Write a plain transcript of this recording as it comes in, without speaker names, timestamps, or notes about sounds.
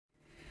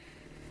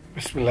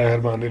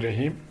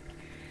Bismillahirrahmanirrahim.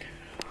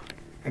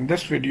 In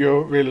this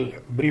video, we'll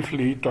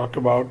briefly talk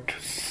about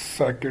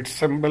circuit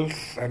symbols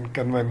and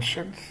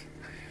conventions,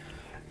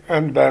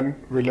 and then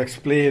we'll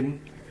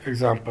explain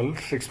example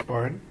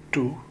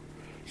 6.2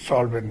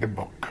 solved in the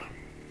book.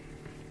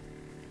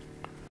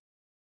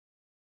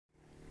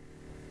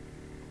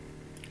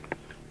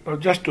 Now,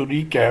 just to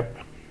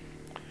recap,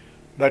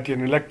 that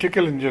in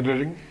electrical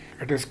engineering,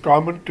 it is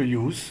common to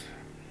use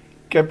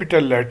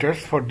capital letters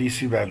for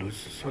DC values.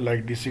 So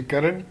like DC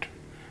current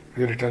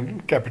is written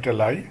in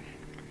capital I,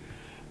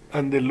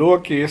 and the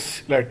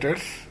lowercase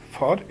letters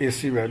for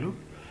AC value.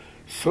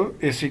 So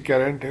AC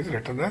current is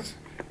written as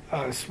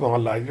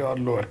small I or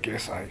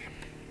lowercase I.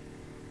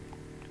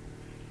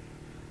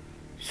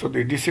 So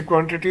the DC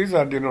quantities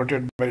are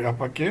denoted by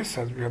uppercase,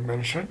 as we have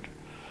mentioned.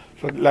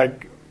 So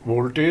like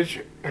voltage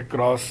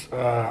across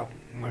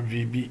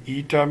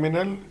VBE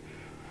terminal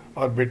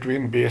or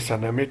between base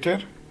and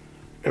emitter.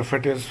 If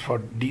it is for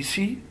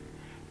DC,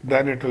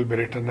 then it will be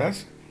written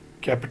as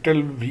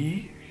capital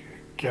V,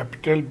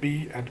 capital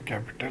B and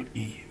capital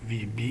E,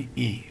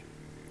 VBE.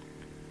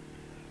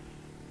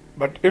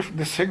 But if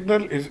the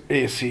signal is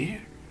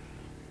AC,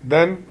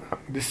 then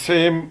the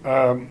same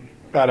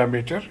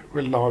parameter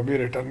will now be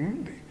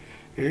written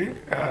in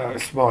the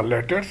small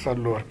letters or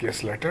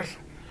lowercase letters.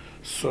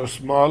 So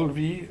small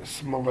v,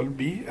 small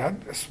b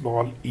and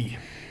small e.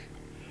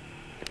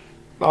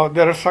 Now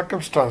there are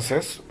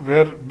circumstances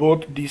where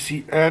both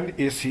DC and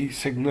AC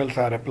signals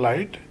are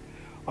applied,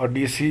 or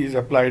DC is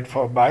applied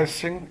for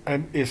biasing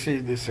and AC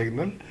is the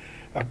signal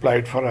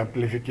applied for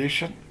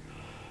amplification.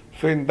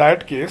 So in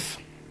that case,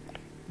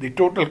 the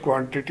total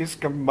quantities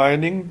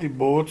combining the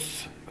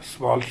both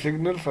small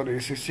signals or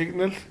AC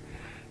signals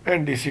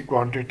and DC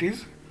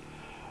quantities,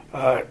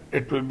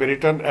 it will be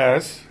written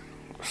as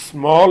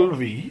small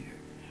v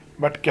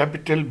but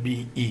capital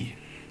BE.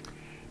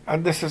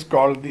 And this is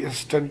called the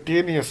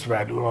instantaneous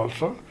value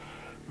also,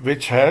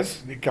 which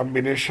has the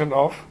combination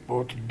of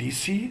both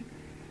DC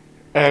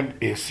and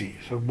AC.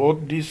 So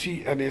both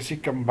DC and AC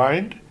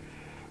combined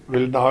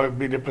will now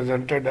be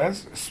represented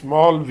as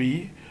small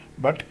v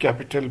but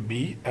capital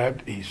B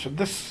and E. So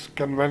this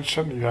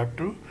convention you have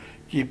to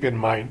keep in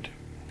mind.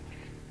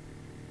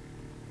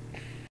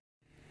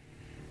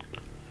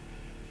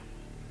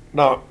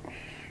 Now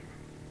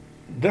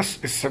this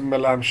is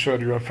symbol, I'm sure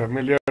you are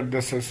familiar.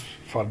 This is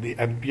for the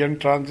NPN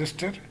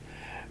transistor,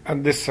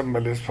 and this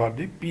symbol is for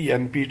the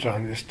PNP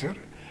transistor.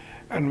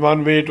 And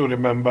one way to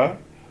remember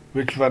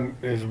which one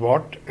is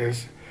what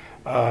is,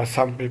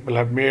 some people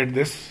have made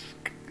this,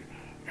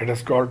 it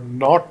is called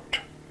not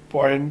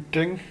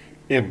pointing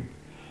in.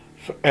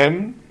 So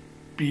N,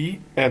 P,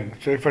 N.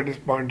 So if it is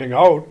pointing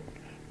out,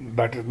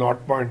 that is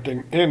not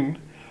pointing in,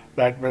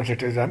 that means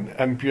it is an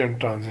NPN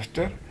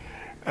transistor.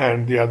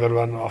 And the other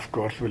one, of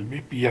course, will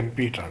be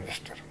PNP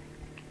transistor.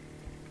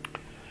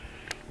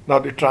 Now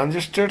the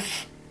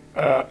transistors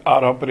are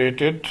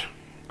operated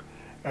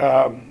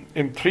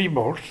in three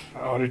modes,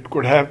 or it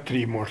could have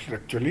three modes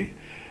actually.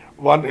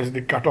 One is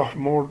the cutoff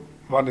mode,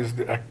 one is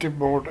the active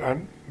mode,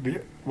 and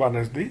the one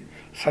is the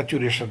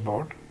saturation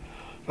mode.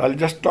 So I'll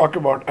just talk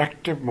about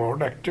active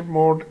mode. Active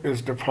mode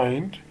is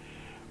defined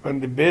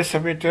when the base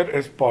emitter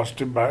is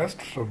positive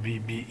biased, so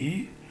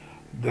VBE.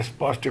 This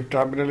positive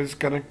terminal is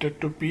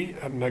connected to P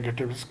and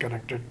negative is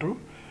connected to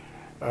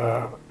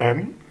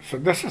N. So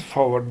this is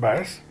forward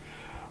bias,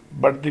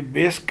 but the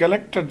base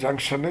collector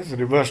junction is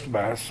reversed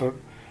bias. So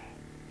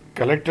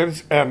collector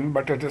is N,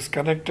 but it is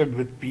connected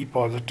with P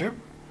positive,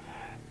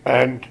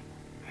 and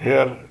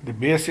here the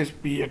base is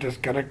P, it is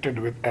connected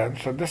with N.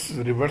 So this is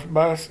reverse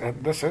bias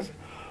and this is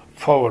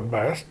forward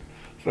bias.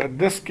 So in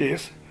this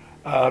case,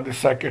 the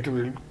circuit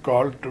will be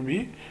called to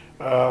be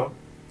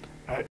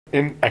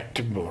in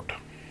active mode.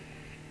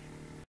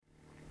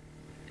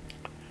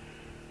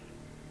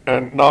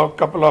 And now a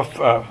couple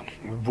of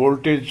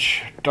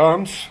voltage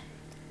terms.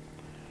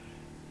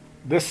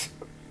 This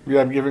we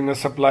are giving a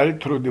supply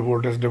through the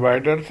voltage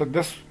divider. So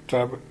this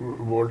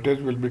voltage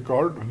will be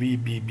called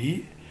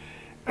VBB,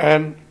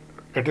 and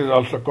it is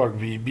also called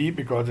VB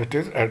because it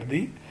is at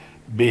the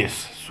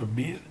base. So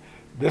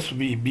this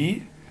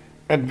VB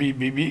and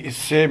VBB is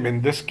same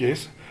in this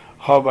case.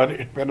 However,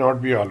 it may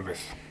not be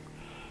always.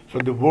 So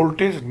the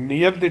voltage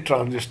near the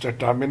transistor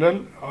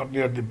terminal or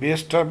near the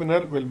base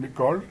terminal will be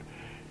called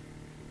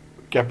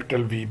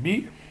capital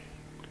VB.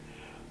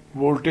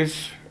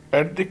 Voltage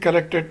at the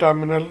collector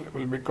terminal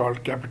will be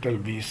called capital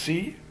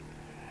VC,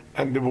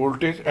 and the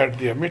voltage at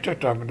the emitter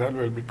terminal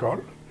will be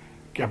called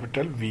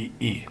capital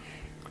VE.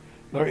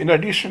 Now in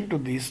addition to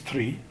these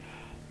three,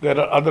 there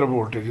are other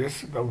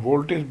voltages. The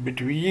voltage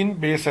between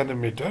base and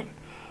emitter,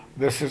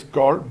 this is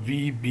called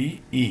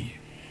VBE.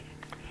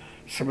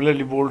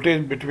 Similarly,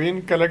 voltage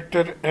between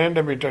collector and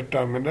emitter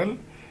terminal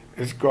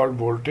is called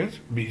voltage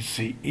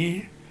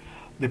VCE.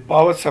 The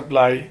power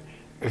supply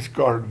is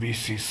called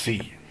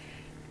VCC.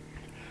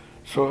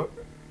 So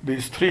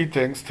these three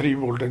things, three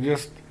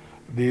voltages,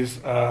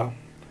 these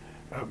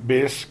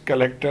base,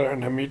 collector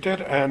and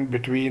emitter, and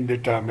between the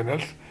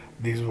terminals,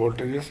 these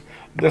voltages.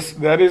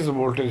 There is a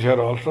voltage here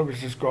also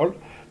which is called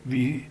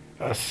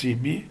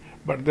VCB,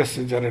 but this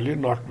is generally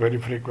not very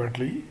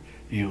frequently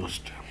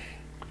used.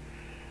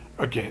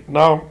 Okay,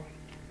 now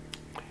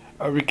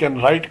we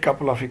can write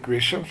couple of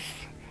equations.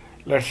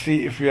 Let's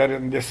see if we are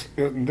in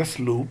this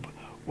loop,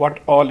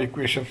 what all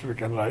equations we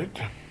can write.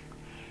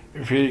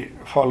 If we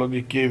follow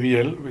the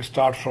KVL, we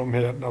start from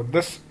here. Now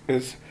this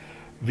is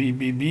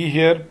VBB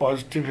here,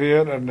 positive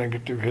here and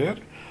negative here.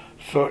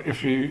 So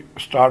if we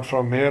start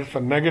from here, so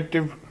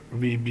negative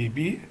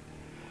VBB,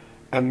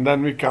 and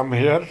then we come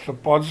here, so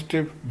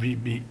positive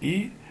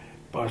VBE,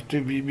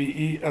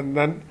 and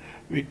then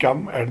we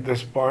come at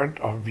this point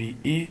of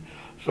VE,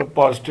 so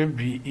positive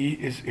VE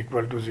is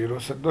equal to 0.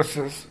 So this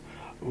is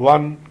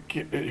one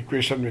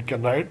equation we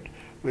can write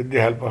with the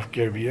help of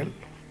KVL.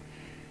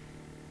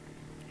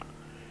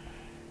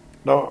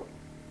 Now,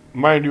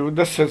 mind you,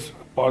 this is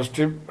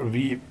positive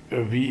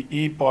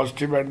VE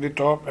positive at the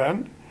top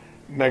and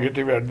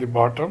negative at the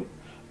bottom.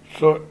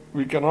 So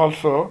we can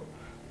also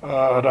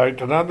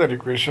write another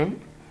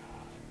equation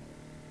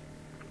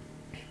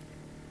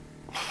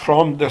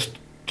from this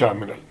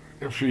terminal.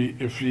 If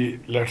we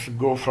let's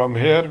go from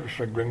here, if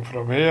we're going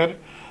from here,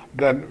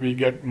 then we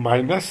get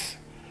minus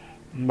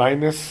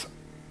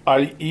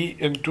IE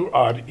into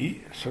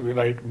RE. So we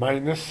write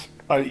minus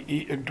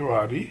IE into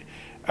RE,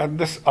 and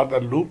this other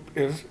loop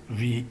is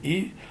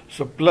VE.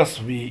 So plus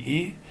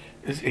VE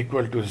is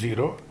equal to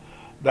 0.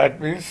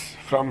 That means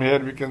from here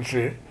we can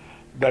say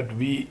that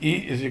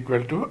VE is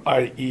equal to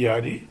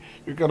IERE.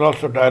 You can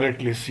also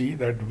directly see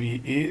that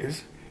VE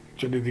is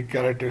actually the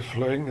current is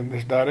flowing in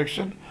this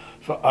direction.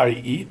 So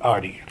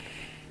IERE.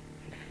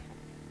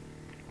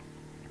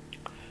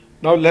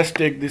 Now let's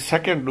take the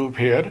second loop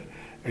here.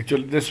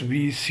 Actually this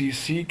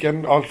VCC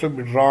can also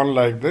be drawn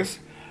like this.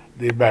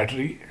 The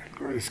battery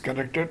is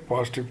connected,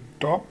 positive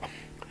top.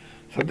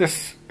 So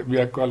this we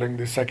are calling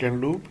the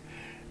second loop.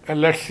 And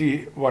let's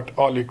see what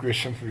all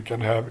equations we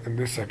can have in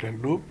this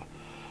second loop.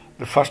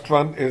 The first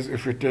one is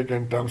if we take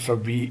in terms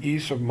of VE,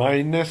 so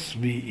minus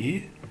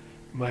VE,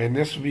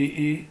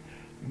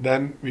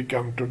 then we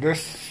come to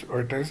this,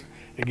 or it is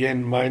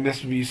again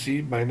minus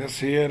VC, minus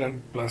here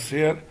and plus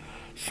here,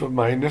 so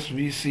minus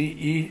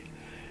VCE,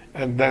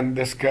 and then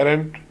this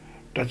current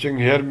touching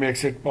here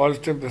makes it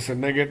positive, this is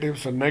negative,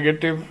 so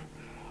negative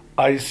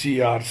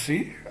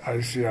ICRC,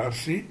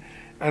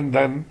 and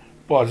then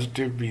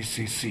positive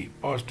VCC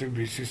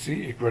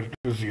equal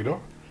to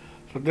 0.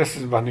 So this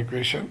is one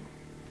equation.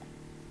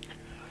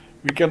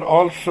 We can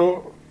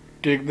also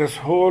take this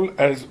whole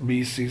as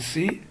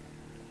VCC.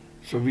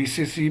 So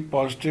VCC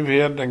positive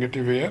here,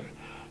 negative here.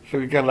 So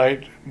we can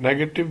write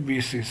negative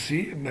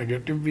VCC,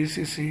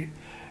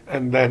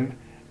 and then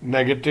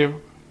negative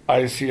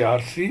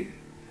ICRC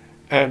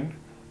and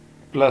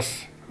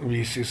plus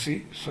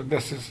VCC. So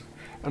this is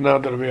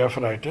another way of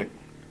writing.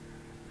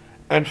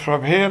 And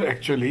from here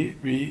actually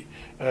we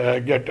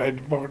get an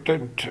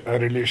important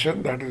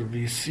relation, that is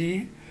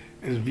VC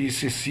is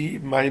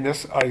VCC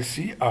minus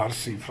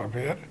ICRC from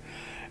here.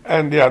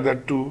 And the other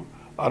two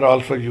are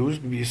also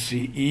used.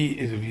 VCE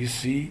is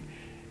VC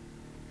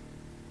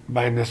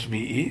minus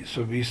VE.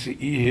 So VCE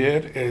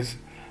here is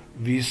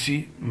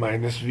VC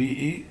minus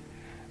VE,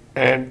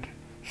 and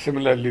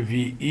similarly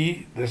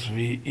VE, this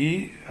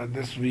VE and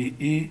this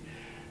VE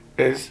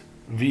is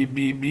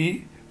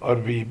VBB or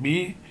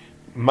VB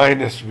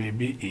minus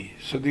VBE.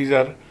 So these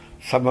are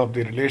some of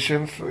the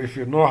relations. So if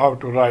you know how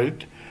to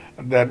write,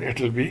 then it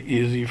will be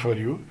easy for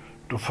you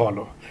to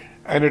follow.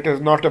 And it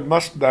is not a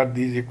must that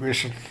these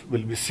equations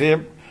will be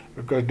same,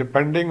 because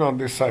depending on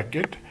the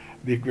circuit,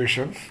 the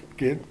equations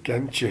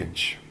can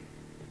change.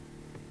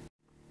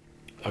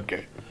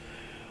 Okay.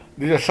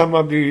 These are some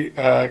of the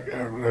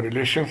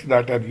relations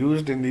that are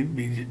used in the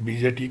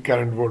BJT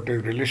current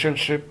voltage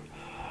relationship.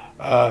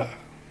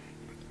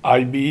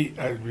 IB,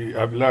 as we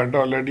have learned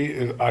already,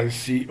 is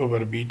IC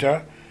over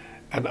beta,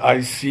 and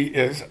IC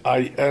is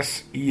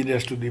IS e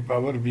raised to the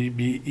power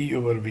VBE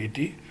over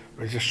VT,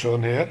 which is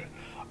shown here.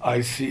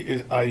 IC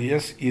is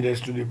IS e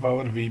raised to the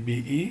power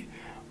VBE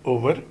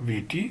over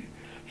VT.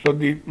 So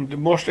the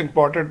most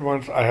important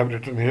ones I have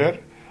written here.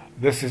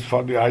 This is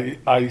for the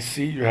IC.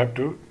 You have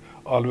to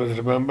always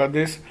remember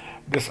this.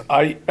 This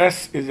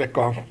IS is a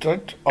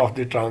constant of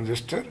the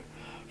transistor,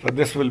 so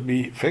this will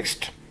be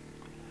fixed.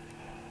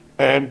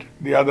 And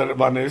the other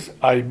one is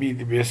IB,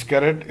 the base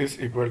current, is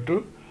equal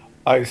to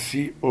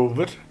IC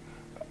over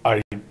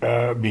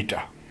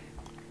beta.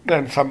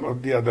 Then some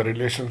of the other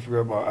relations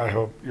I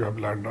hope you have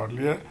learned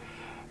earlier.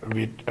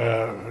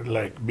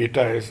 Like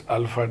beta is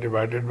alpha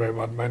divided by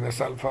 1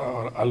 minus alpha,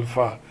 or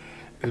alpha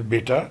is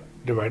beta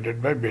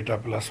divided by beta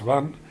plus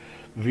 1.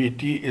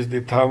 VT is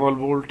the thermal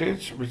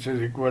voltage, which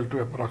is equal to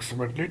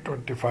approximately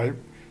 25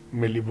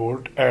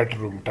 millivolt at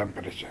room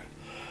temperature.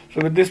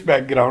 So with this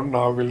background,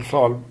 now we'll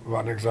solve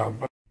one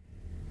example.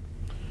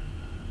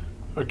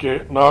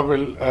 Okay, now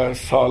we'll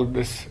solve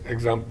this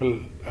example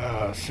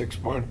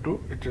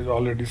 6.2. It is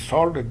already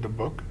solved in the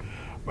book,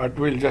 but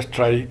we'll just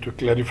try to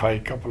clarify a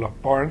couple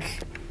of points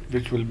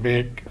which will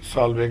make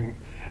solving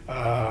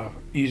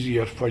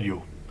easier for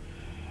you.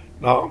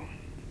 Now,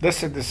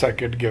 this is the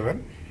circuit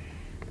given.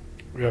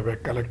 We have a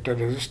collector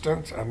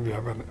resistance and we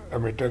have an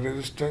emitter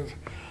resistance,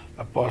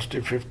 a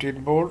positive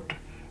 15 volt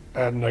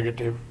and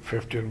negative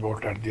 15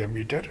 volt at the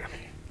emitter.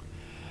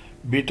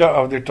 Beta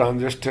of the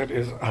transistor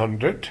is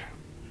 100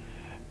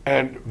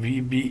 and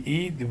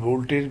VBE, the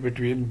voltage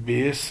between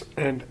base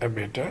and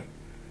emitter,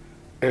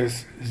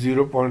 is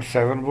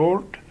 0.7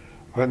 volt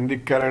when the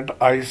current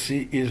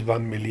IC is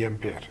 1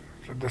 milliampere.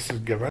 So this is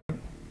given.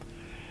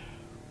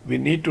 We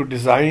need to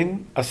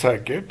design a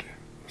circuit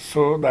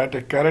so that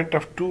a current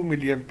of 2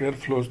 milliampere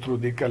flows through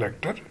the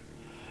collector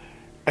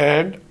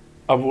and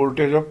a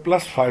voltage of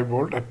plus 5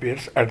 volt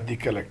appears at the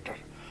collector.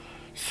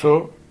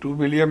 So 2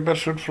 milliampere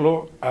should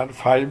flow and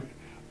 5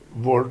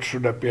 volt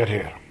should appear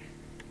here.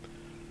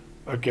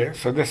 Okay,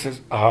 so this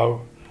is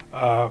how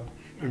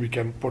we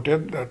can put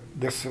it, that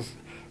this is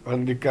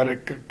when the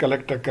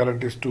collector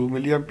current is 2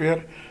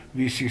 milliampere,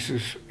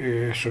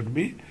 VCC should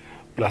be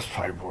plus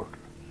 5 volt.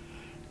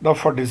 Now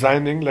for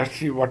designing, let's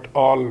see what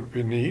all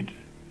we need.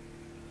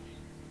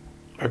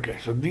 Okay,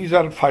 so these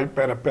are 5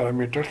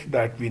 parameters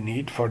that we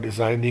need for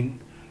designing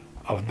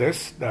of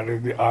this. That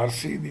is the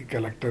RC, the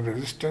collector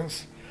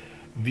resistance,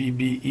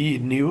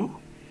 VBE new,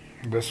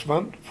 this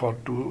one for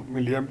 2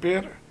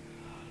 milliampere,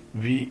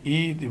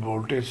 VE the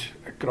voltage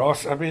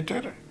across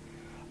emitter,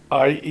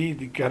 IE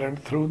the current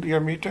through the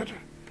emitter,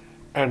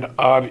 and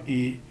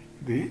RE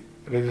the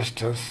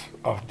resistance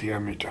of the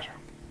emitter.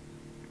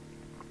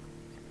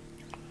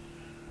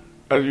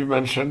 As we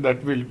mentioned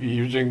that we'll be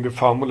using the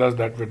formulas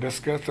that we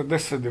discussed. So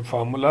this is the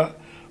formula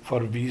for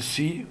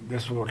VC.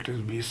 This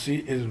voltage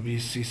VC is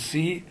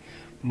VCC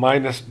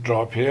minus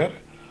drop here.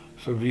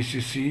 So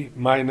VCC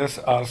minus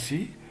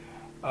RC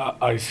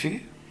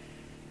IC.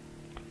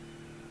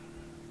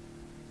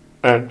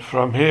 And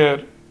from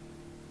here,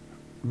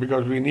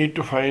 because we need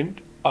to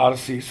find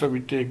RC, so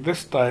we take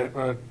this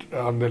time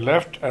on the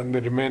left and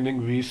the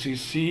remaining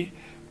VCC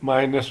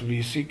minus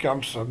VC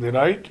comes on the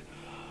right.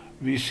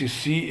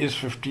 VCC is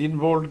 15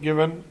 volt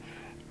given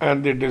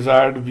and the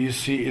desired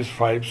VC is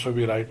 5, so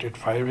we write it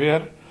 5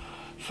 here.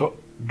 So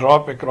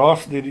drop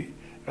across the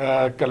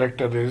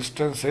collector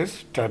resistance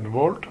is 10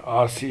 volt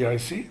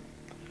RCIC.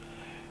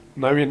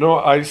 Now we know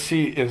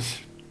IC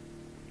is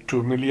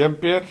 2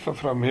 milliampere, so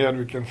from here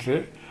we can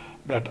say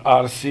that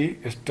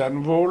RC is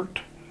 10 volt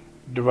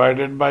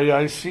divided by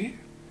IC.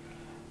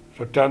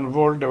 So 10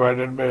 volt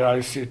divided by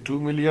IC 2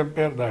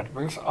 milliampere, that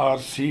means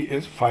RC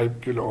is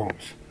 5 kilo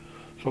ohms.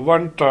 So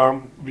one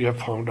term we have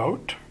found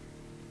out.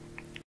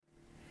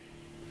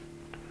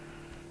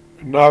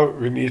 Now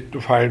we need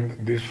to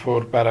find these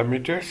 4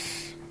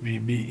 parameters,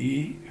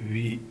 VBE,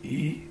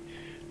 VE,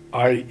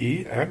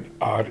 IE and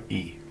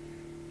RE.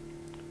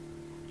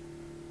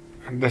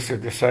 And this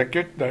is the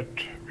circuit that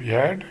we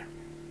had.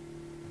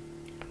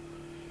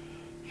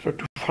 So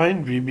to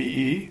find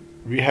VBE,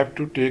 we have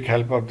to take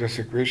help of this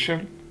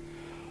equation.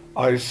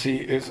 IC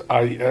is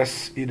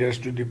IS e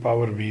raised to the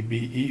power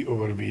VBE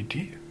over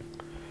VT.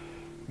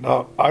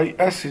 Now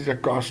IS is a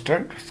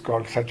constant, it's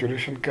called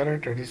saturation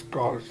current, it is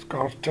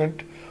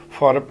constant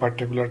for a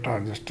particular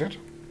transistor.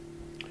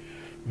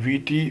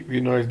 VT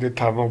we know is the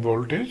thermal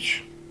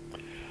voltage.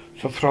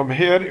 So from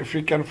here if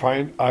we can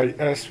find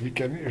IS, we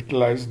can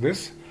utilize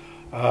this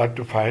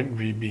to find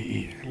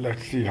VBE.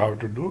 Let's see how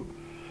to do.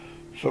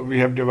 So we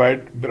have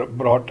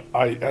brought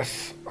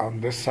IS on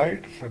this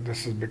side, so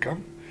this has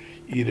become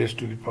e raised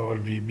to the power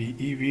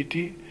VBE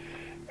VT,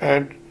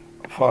 and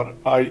for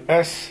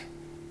IS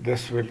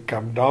this will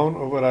come down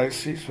over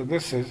IC. So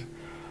this is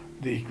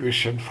the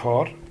equation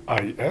for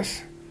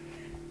IS.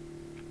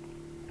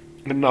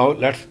 And now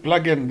let's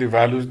plug in the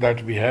values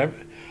that we have.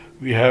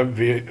 We have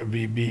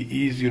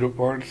VBE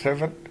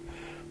 0.7,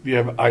 we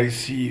have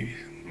IC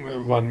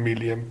 1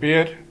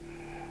 milliampere,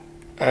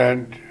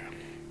 and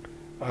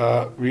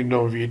we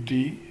know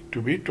VT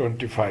to be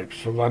 25.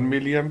 So 1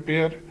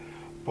 milliampere,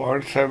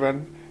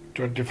 0.7,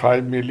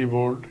 25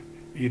 millivolt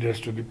e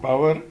raised to the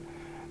power,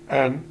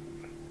 and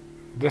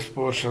this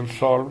portion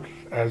solved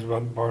as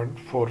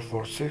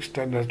 1.446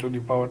 10 raised to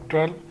the power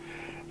 12.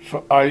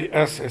 So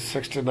IS is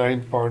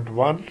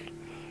 69.1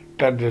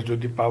 10 raised to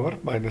the power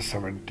minus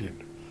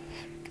 17.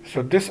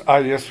 So this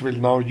IS will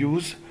now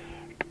use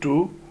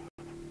to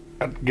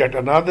get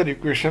another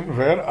equation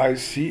where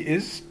IC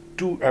is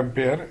 2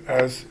 ampere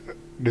as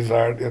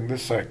desired in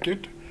this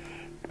circuit,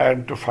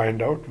 and to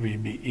find out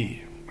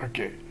VBE.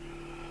 Okay,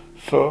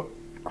 so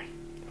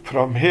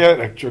from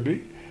here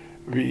actually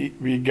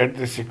we get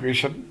this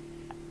equation.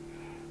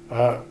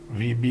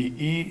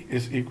 VBE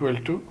is equal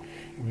to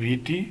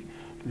VT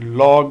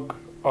log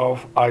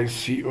of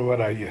IC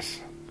over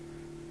IS.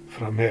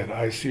 From here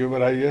IC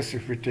over IS,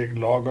 if we take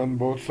log on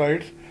both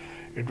sides,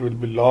 it will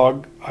be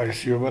log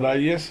IC over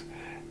IS,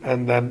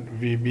 and then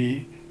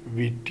VB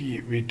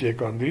VT we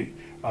take on the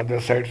other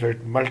side, so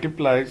it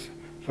multiplies.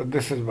 So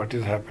this is what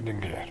is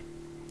happening here.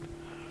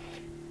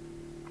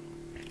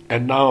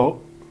 And now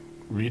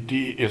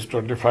VT is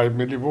 25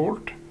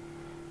 millivolt.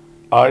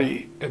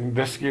 I in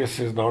this case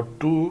is now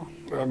 2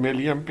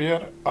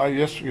 milliampere.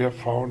 IS we have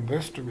found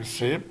this to be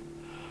same.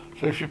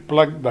 So if you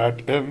plug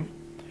that in,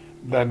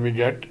 then we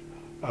get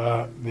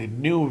the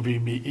new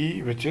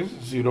VBE, which is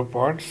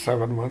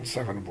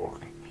 0.717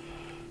 volt.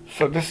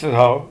 So this is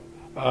how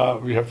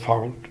we have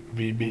found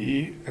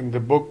VBE. In the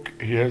book,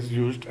 he has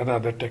used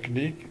another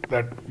technique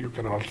that you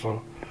can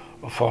also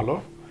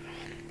follow.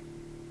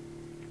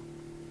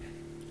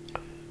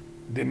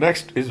 The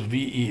next is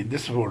VE,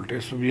 this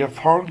voltage. So we have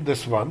found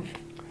this one,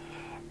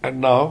 and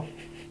now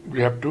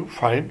we have to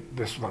find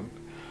this one.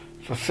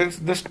 So since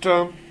this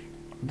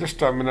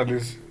terminal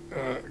is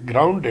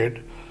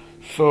grounded,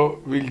 so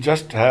we'll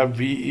just have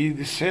VE,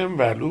 the same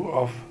value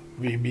of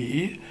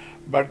VBE,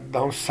 but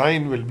now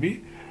sign will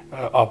be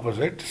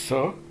opposite.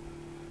 So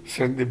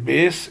since the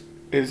base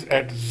is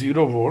at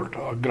 0 volt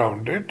or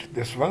grounded,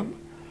 this one,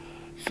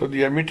 so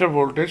the emitter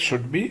voltage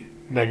should be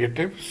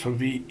negative. So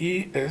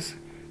VE is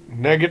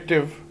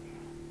negative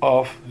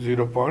of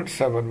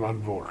 0.71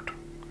 volt,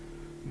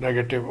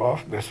 negative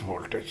of this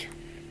voltage.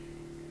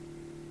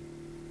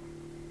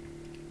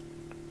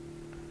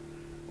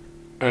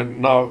 And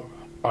now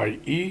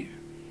IE,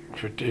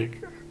 if you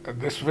take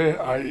this way,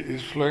 I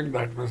is flowing,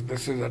 that means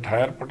this is at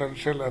higher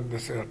potential and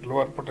this is at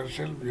lower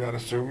potential, we are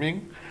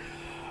assuming.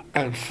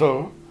 And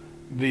so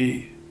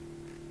the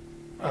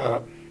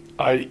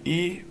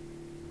IE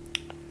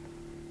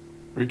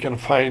we can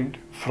find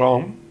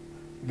from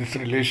this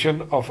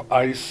relation of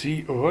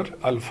IC over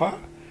alpha.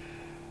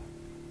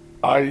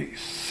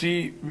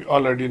 IC we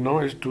already know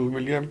is 2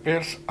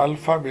 milliamperes,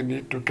 alpha we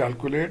need to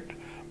calculate,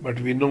 but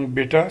we know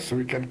beta, so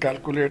we can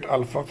calculate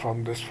alpha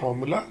from this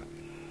formula.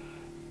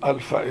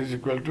 Alpha is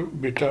equal to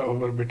beta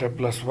over beta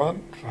plus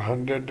 1, so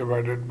 100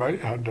 divided by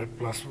 100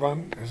 plus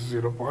 1 is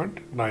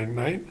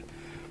 0.99.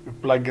 We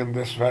plug in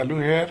this value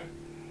here.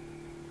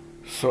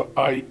 So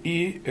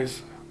IE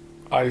is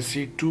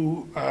IC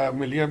 2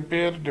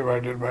 milliampere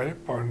divided by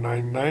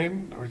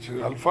 0.99, which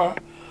is alpha.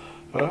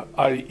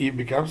 IE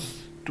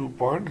becomes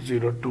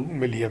 2.02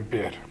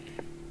 milliampere.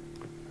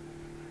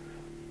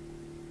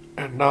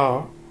 And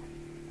now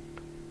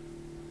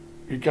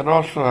you can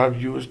also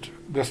have used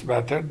this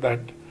method that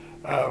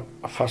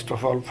first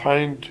of all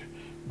find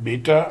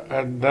beta,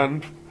 and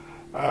then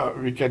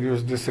we can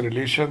use this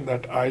relation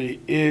that I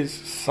is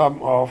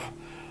sum of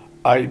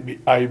I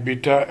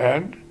beta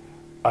and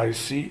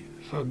IC.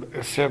 So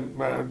the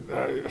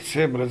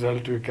same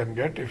result you can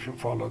get if you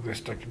follow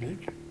this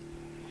technique.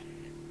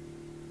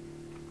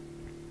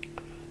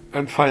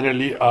 And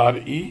finally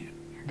RE,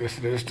 this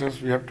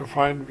resistance we have to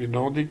find. We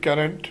know the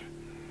current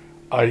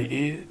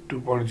IE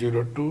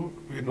 2.02,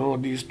 we know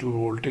these two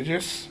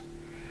voltages.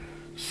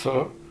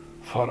 So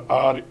for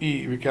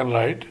RE we can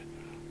write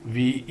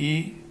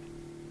VE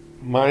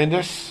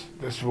minus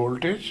this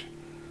voltage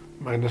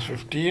minus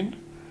 15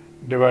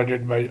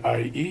 divided by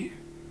IE,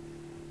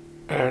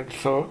 and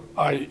so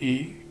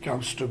IE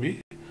comes to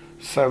be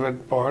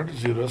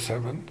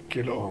 7.07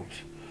 kilo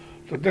ohms.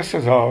 So this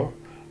is how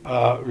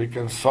we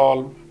can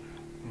solve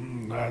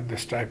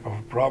this type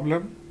of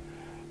problem.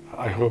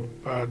 I hope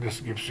this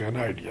gives you an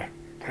idea.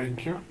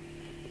 Thank you.